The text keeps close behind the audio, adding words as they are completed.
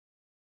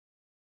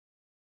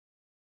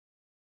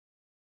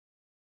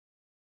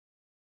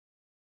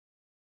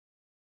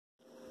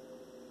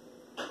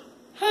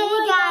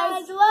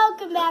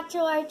welcome back to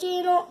our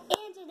channel,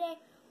 and today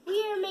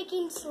we are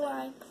making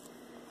slime.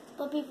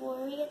 But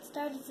before we get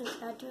started,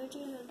 subscribe to our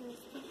channel,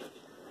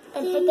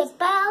 and hit the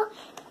bell,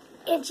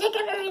 and check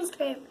out our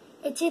Instagram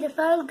until the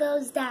phone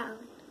goes down.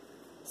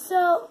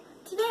 So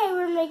today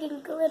we're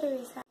making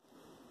glittery slime.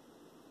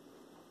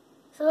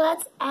 So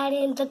let's add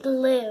in the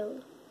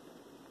glue.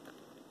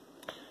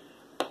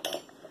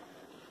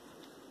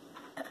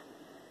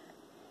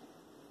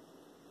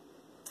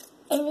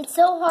 And it's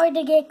so hard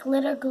to get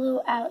glitter glue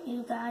out,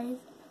 you guys.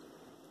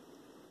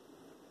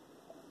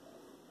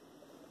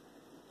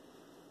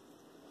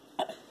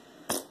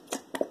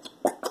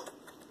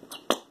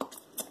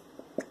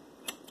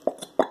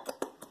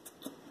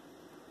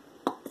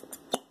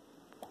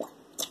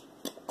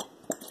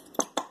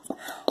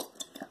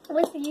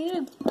 With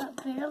you,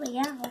 but barely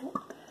out.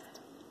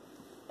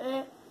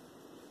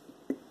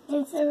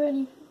 It's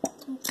already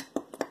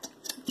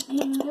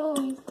getting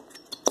noise.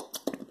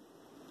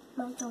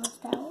 Mine's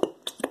almost out.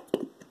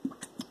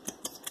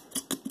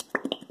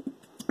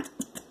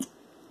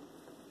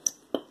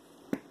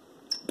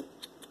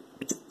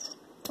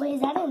 Wait,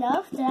 is that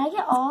enough? Did I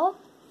get all?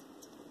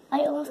 I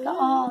almost got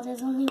all.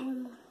 There's only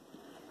one more.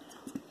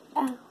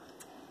 Oh.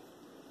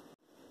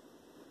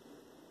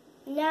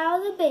 Now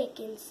the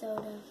baking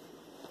soda.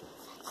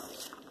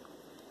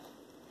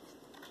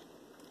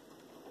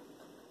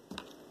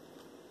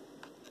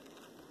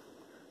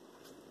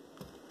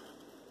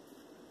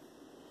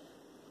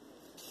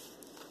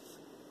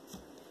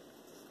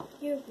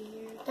 You're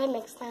weird. That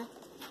mix now.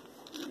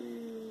 I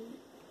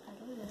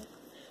don't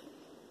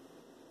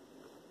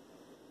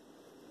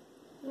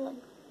know.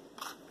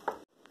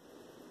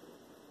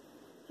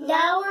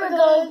 Now we're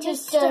going to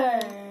stir.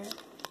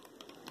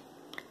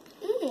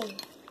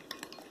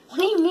 What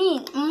do you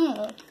mean,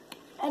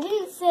 I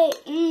didn't say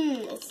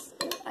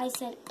I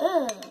said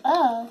Oh.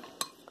 Oh,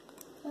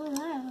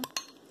 wow.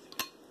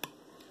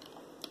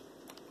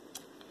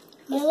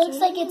 It looks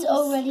like it's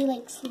already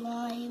like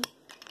slime.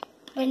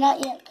 But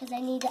not yet, because I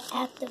need to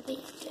activate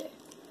it.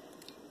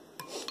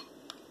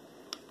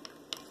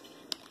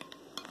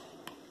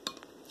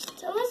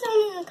 Tell us down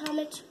in the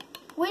comments,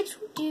 which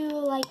do you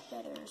like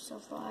better so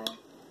far?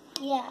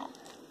 Yeah.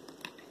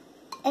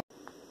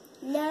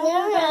 Now we're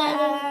going to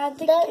add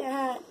the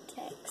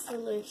contact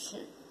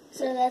solution.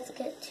 So let's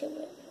get to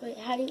it. Wait,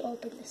 how do you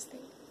open this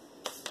thing?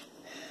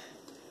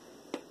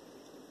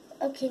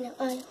 Okay, now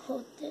I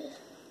hold this.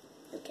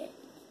 Okay.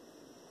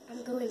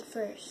 I'm going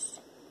first.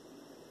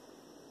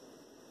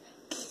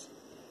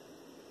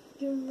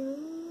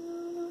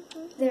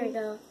 There we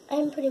go.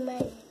 I'm putting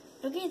mine.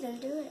 Okay, then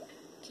do it.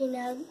 Okay,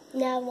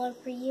 now one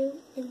for you,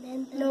 and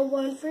then no,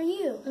 one for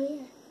you. Oh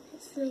yeah,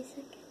 that's my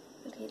second.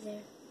 Okay,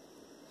 there.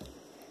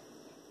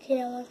 Okay,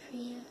 now one for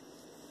you.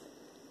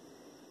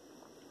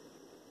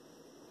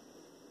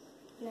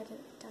 Now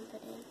dump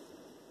it in.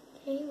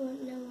 Okay,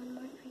 now one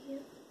more for you.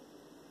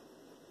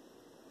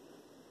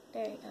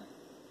 There you go.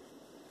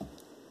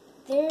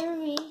 There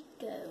we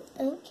go.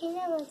 Okay,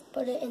 now let's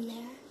put it in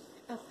there.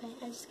 Okay,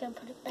 I'm just gonna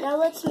put it back. Now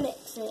let's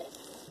mix it.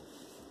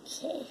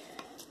 Okay.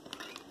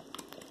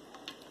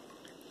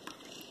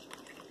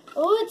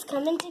 Oh, it's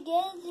coming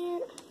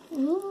together.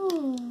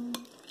 Ooh.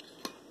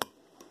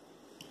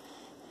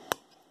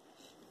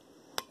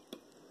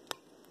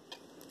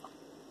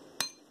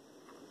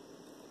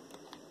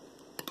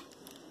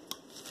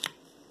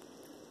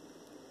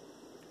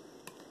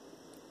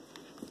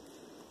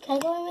 Can I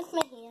go in with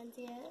my hands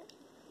yet?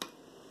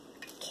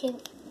 Okay,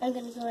 I'm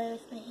gonna go in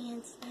with my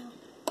hands now.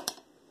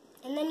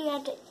 And then you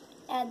have to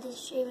add the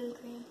shaving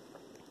cream.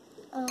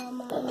 I don't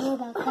know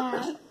about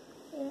that.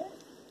 Yeah.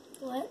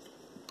 What?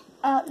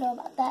 I don't know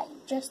about that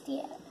just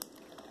yet.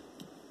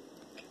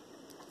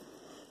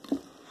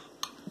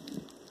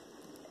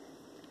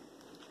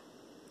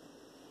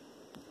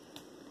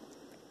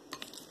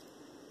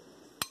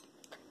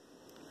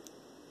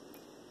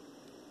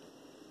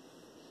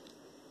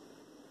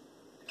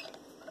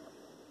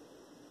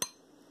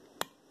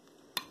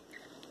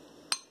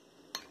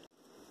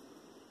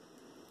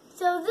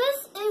 So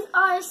this is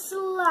our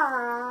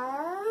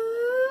slime.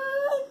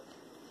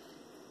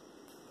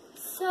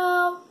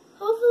 So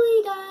hopefully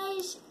you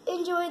guys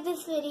enjoyed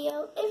this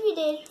video. If you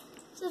did,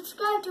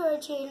 subscribe to our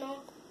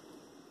channel,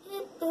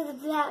 hit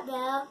that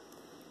bell,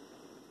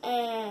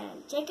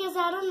 and check us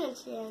out on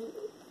Instagram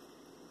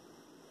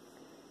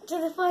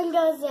till the fun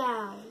goes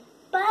down.